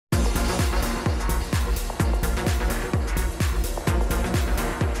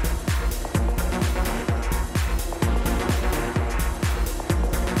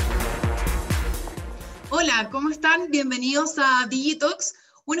Hola, ¿cómo están? Bienvenidos a DigiTalks,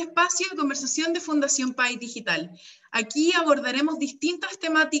 un espacio de conversación de Fundación País Digital. Aquí abordaremos distintas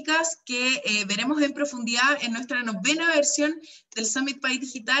temáticas que veremos en profundidad en nuestra novena versión del Summit País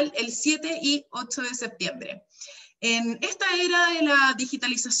Digital el 7 y 8 de septiembre. En esta era de la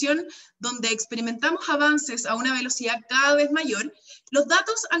digitalización, donde experimentamos avances a una velocidad cada vez mayor, los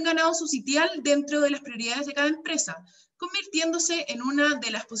datos han ganado su sitial dentro de las prioridades de cada empresa, convirtiéndose en una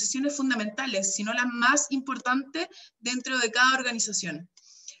de las posiciones fundamentales, si no la más importante, dentro de cada organización.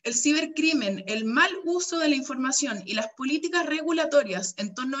 El cibercrimen, el mal uso de la información y las políticas regulatorias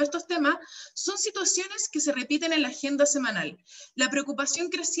en torno a estos temas son situaciones que se repiten en la agenda semanal. La preocupación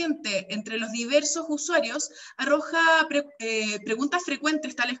creciente entre los diversos usuarios arroja preguntas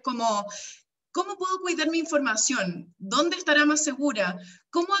frecuentes tales como: ¿cómo puedo cuidar mi información? ¿Dónde estará más segura?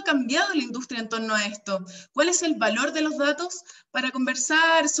 ¿Cómo ha cambiado la industria en torno a esto? ¿Cuál es el valor de los datos? Para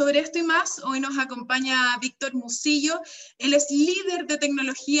conversar sobre esto y más, hoy nos acompaña Víctor Muscillo. Él es líder de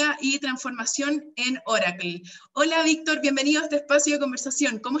tecnología y transformación en Oracle. Hola Víctor, bienvenido a este espacio de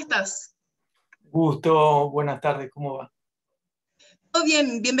conversación. ¿Cómo estás? Gusto, buenas tardes, ¿cómo va? Todo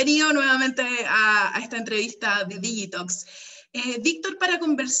bien, bienvenido nuevamente a esta entrevista de DigiTalks. Víctor, para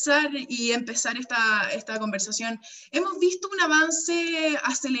conversar y empezar esta conversación, hemos visto un avance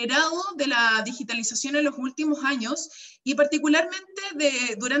acelerado de la digitalización en los últimos años y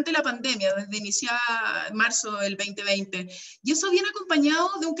particularmente durante la pandemia, desde iniciar marzo del 2020. Y eso viene acompañado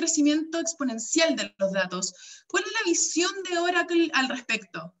de un crecimiento exponencial de los datos. ¿Cuál es la visión de Oracle al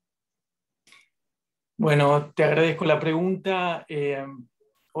respecto? Bueno, te agradezco la pregunta.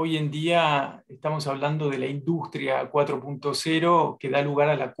 Hoy en día estamos hablando de la industria 4.0 que da lugar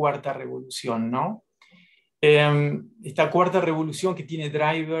a la cuarta revolución, ¿no? Esta cuarta revolución que tiene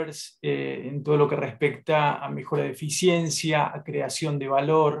drivers en todo lo que respecta a mejora de eficiencia, a creación de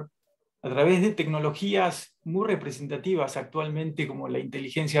valor, a través de tecnologías muy representativas actualmente como la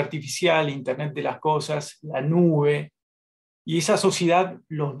inteligencia artificial, Internet de las cosas, la nube, y esa sociedad,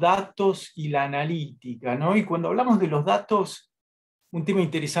 los datos y la analítica, ¿no? Y cuando hablamos de los datos, un tema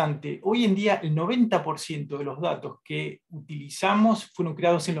interesante, hoy en día el 90% de los datos que utilizamos fueron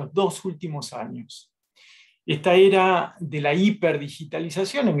creados en los 2 últimos años. Esta era de la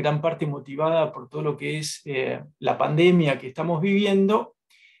hiperdigitalización, en gran parte motivada por todo lo que es la pandemia que estamos viviendo,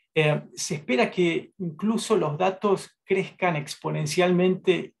 se espera que incluso los datos crezcan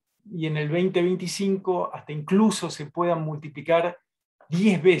exponencialmente y en el 2025 hasta incluso se puedan multiplicar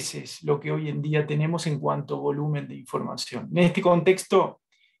 10 veces lo que hoy en día tenemos en cuanto a volumen de información. En este contexto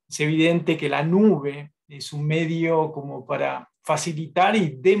es evidente que la nube es un medio como para facilitar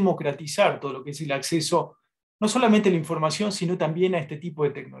y democratizar todo lo que es el acceso no solamente a la información, sino también a este tipo de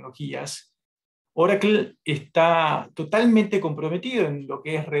tecnologías. Oracle está totalmente comprometido en lo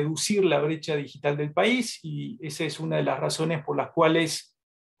que es reducir la brecha digital del país y esa es una de las razones por las cuales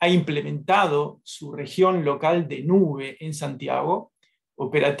ha implementado su región local de nube en Santiago,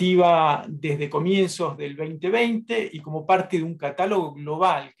 operativa desde comienzos del 2020 y como parte de un catálogo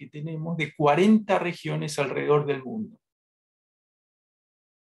global que tenemos de 40 regiones alrededor del mundo.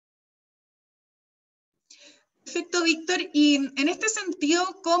 Perfecto, Víctor. Y en este sentido,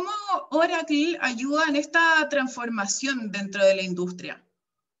 ¿cómo Oracle ayuda en esta transformación dentro de la industria?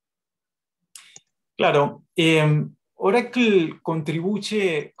 Claro, Oracle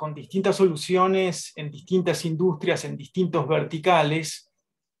contribuye con distintas soluciones en distintas industrias, en distintos verticales.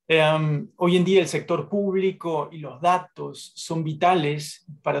 Hoy en día el sector público y los datos son vitales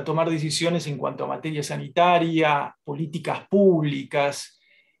para tomar decisiones en cuanto a materia sanitaria, políticas públicas.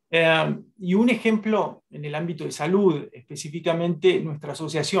 Y un ejemplo en el ámbito de salud, específicamente nuestra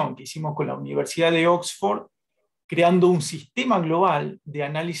asociación que hicimos con la Universidad de Oxford, creando un sistema global de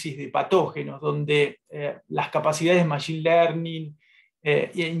análisis de patógenos, donde las capacidades de machine learning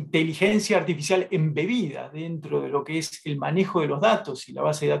e inteligencia artificial embebida dentro de lo que es el manejo de los datos y la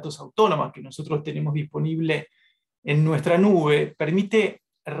base de datos autónoma que nosotros tenemos disponible en nuestra nube, permite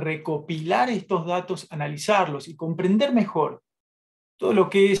recopilar estos datos, analizarlos y comprender mejor todo lo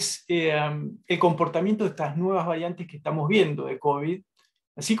que es el comportamiento de estas nuevas variantes que estamos viendo de COVID,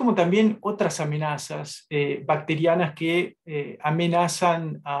 así como también otras amenazas bacterianas que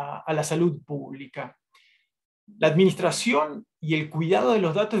amenazan a la salud pública. La administración y el cuidado de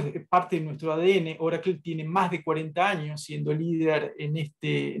los datos es parte de nuestro ADN. Oracle tiene más de 40 años siendo líder en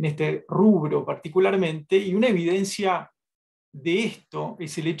este rubro particularmente, y una evidencia de esto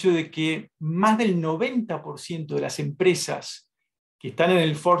es el hecho de que más del 90% de las empresas que están en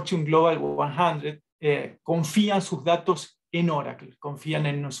el Fortune Global 100 confían sus datos en Oracle, confían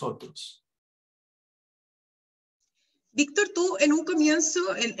en nosotros. Víctor, tú en un comienzo,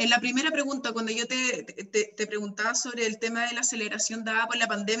 en la primera pregunta, cuando yo te preguntaba sobre el tema de la aceleración dada por la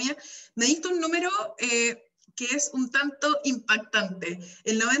pandemia, me diste un número que es un tanto impactante.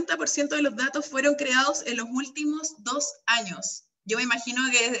 El 90% de los datos fueron creados en los últimos 2 años. Yo me imagino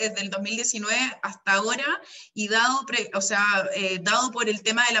que desde el 2019 hasta ahora, y dado por el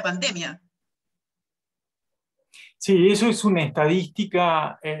tema de la pandemia. Sí, eso es una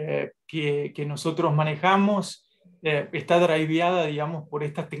estadística que nosotros manejamos. Está driveada, digamos, por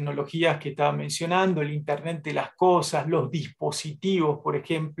estas tecnologías que estaba mencionando, el Internet de las cosas, los dispositivos, por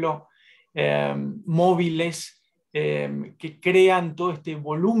ejemplo, móviles, que crean todo este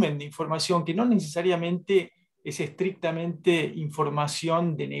volumen de información que no necesariamente es estrictamente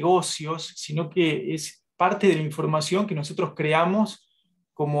información de negocios, sino que es parte de la información que nosotros creamos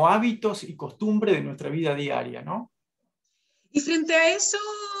como hábitos y costumbre de nuestra vida diaria, ¿no? Y frente a eso,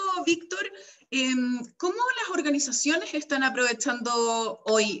 Víctor, ¿cómo las organizaciones están aprovechando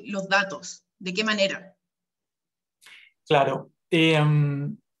hoy los datos? ¿De qué manera? Claro.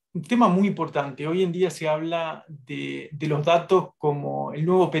 Un tema muy importante. Hoy en día se habla de los datos como el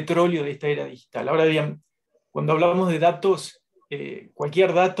nuevo petróleo de esta era digital. Ahora bien, cuando hablamos de datos,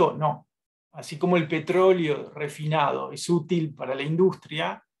 cualquier dato, no. Así como el petróleo refinado es útil para la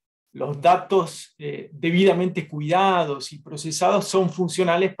industria, los datos debidamente cuidados y procesados son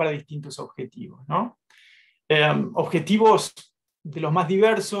funcionales para distintos objetivos, ¿no? Objetivos de los más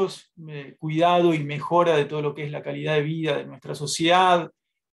diversos, cuidado y mejora de todo lo que es la calidad de vida de nuestra sociedad,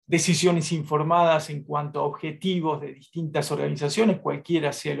 decisiones informadas en cuanto a objetivos de distintas organizaciones,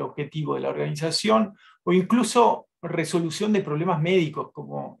 cualquiera sea el objetivo de la organización, o incluso resolución de problemas médicos,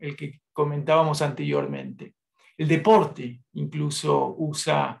 como el que comentábamos anteriormente. El deporte incluso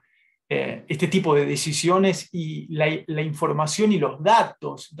usa este tipo de decisiones, y la información y los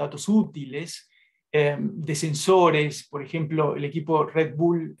datos útiles, de sensores. Por ejemplo, el equipo Red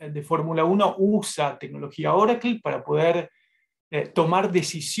Bull de Fórmula 1 usa tecnología Oracle para poder tomar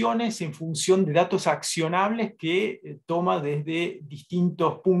decisiones en función de datos accionables que toma desde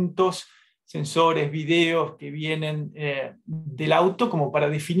distintos puntos, sensores, videos que vienen del auto, como para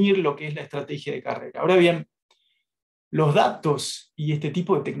definir lo que es la estrategia de carrera. Ahora bien, los datos y este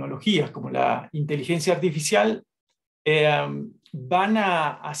tipo de tecnologías como la inteligencia artificial van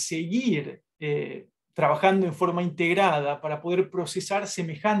a seguir trabajando en forma integrada para poder procesar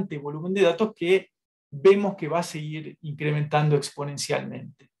semejante volumen de datos que vemos que va a seguir incrementando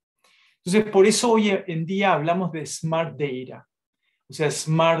exponencialmente. Entonces, por eso hoy en día hablamos de Smart Data, o sea,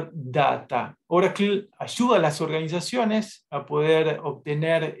 Smart Data. Oracle ayuda a las organizaciones a poder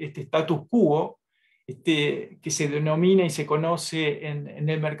obtener este status quo, que se denomina y se conoce en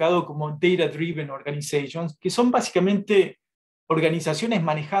el mercado como Data Driven Organizations, que son básicamente organizaciones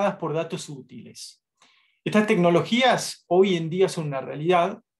manejadas por datos útiles. Estas tecnologías hoy en día son una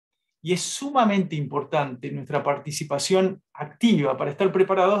realidad, y es sumamente importante nuestra participación activa para estar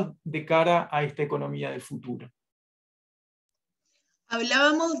preparados de cara a esta economía del futuro.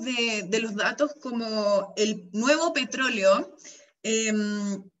 Hablábamos de los datos como el nuevo petróleo.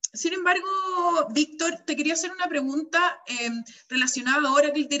 Sin embargo, Víctor, te quería hacer una pregunta relacionada a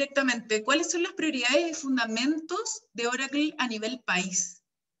Oracle directamente. ¿Cuáles son las prioridades y fundamentos de Oracle a nivel país?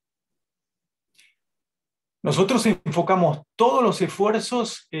 Nosotros enfocamos todos los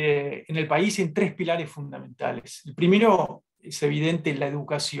esfuerzos en el país en 3 pilares fundamentales. El primero es evidente: la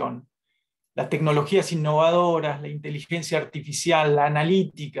educación. Las tecnologías innovadoras, la inteligencia artificial, la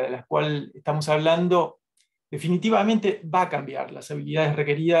analítica de las cuales estamos hablando, definitivamente va a cambiar las habilidades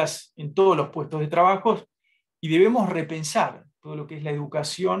requeridas en todos los puestos de trabajo, y debemos repensar todo lo que es la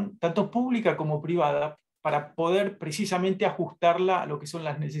educación, tanto pública como privada, para poder precisamente ajustarla a lo que son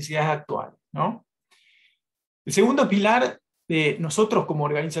las necesidades actuales, ¿no? El segundo pilar, nosotros como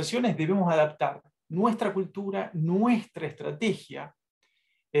organizaciones debemos adaptar nuestra cultura, nuestra estrategia,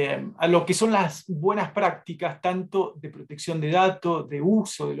 a lo que son las buenas prácticas, tanto de protección de datos, de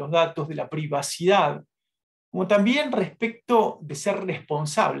uso de los datos, de la privacidad, como también respecto de ser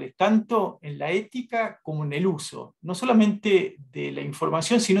responsables, tanto en la ética como en el uso, no solamente de la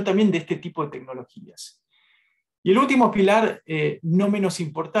información, sino también de este tipo de tecnologías. Y el último pilar, no menos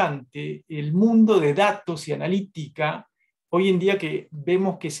importante, el mundo de datos y analítica, hoy en día que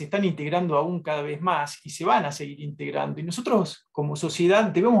vemos que se están integrando aún cada vez más y se van a seguir integrando. Y nosotros como sociedad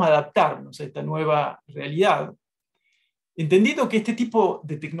debemos adaptarnos a esta nueva realidad, entendiendo que este tipo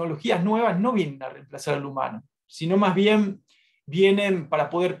de tecnologías nuevas no vienen a reemplazar al humano, sino más bien vienen para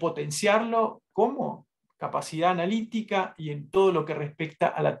poder potenciarlo como capacidad analítica y en todo lo que respecta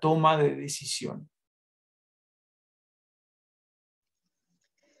a la toma de decisión.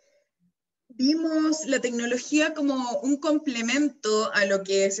 vimos la tecnología como un complemento a lo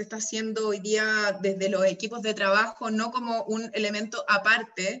que se está haciendo hoy día desde los equipos de trabajo, no como un elemento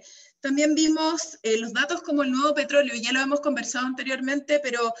aparte. También vimos los datos como el nuevo petróleo, ya lo hemos conversado anteriormente,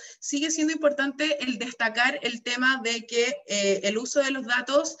 pero sigue siendo importante el destacar el tema de que el uso de los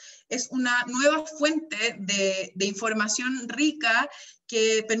datos es una nueva fuente de información rica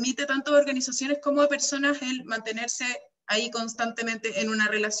que permite tanto a organizaciones como a personas el mantenerse ahí constantemente en una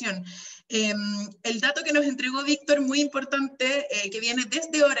relación. El dato que nos entregó Víctor, muy importante, que viene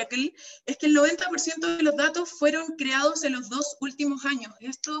desde Oracle, es que el 90% de los datos fueron creados en los 2 últimos años.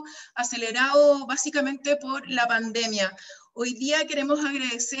 Esto acelerado básicamente por la pandemia. Hoy día queremos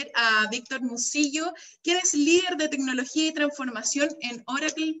agradecer a Víctor Muscillo, quien es líder de tecnología y transformación en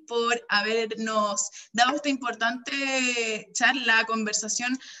Oracle, por habernos dado esta importante charla,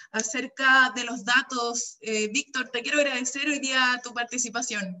 conversación acerca de los datos. Víctor, te quiero agradecer hoy día tu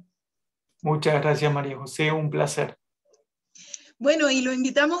participación. Muchas gracias, María José, un placer. Bueno, y lo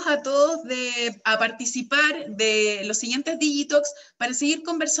invitamos a todos a participar de los siguientes DigiTalks para seguir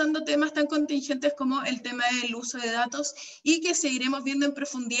conversando temas tan contingentes como el tema del uso de datos, y que seguiremos viendo en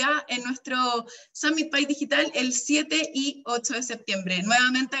profundidad en nuestro Summit País Digital el 7 y 8 de septiembre.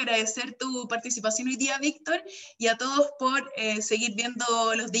 Nuevamente agradecer tu participación hoy día, Víctor, y a todos por seguir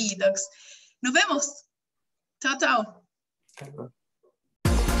viendo los DigiTalks. Nos vemos. Chao, chao.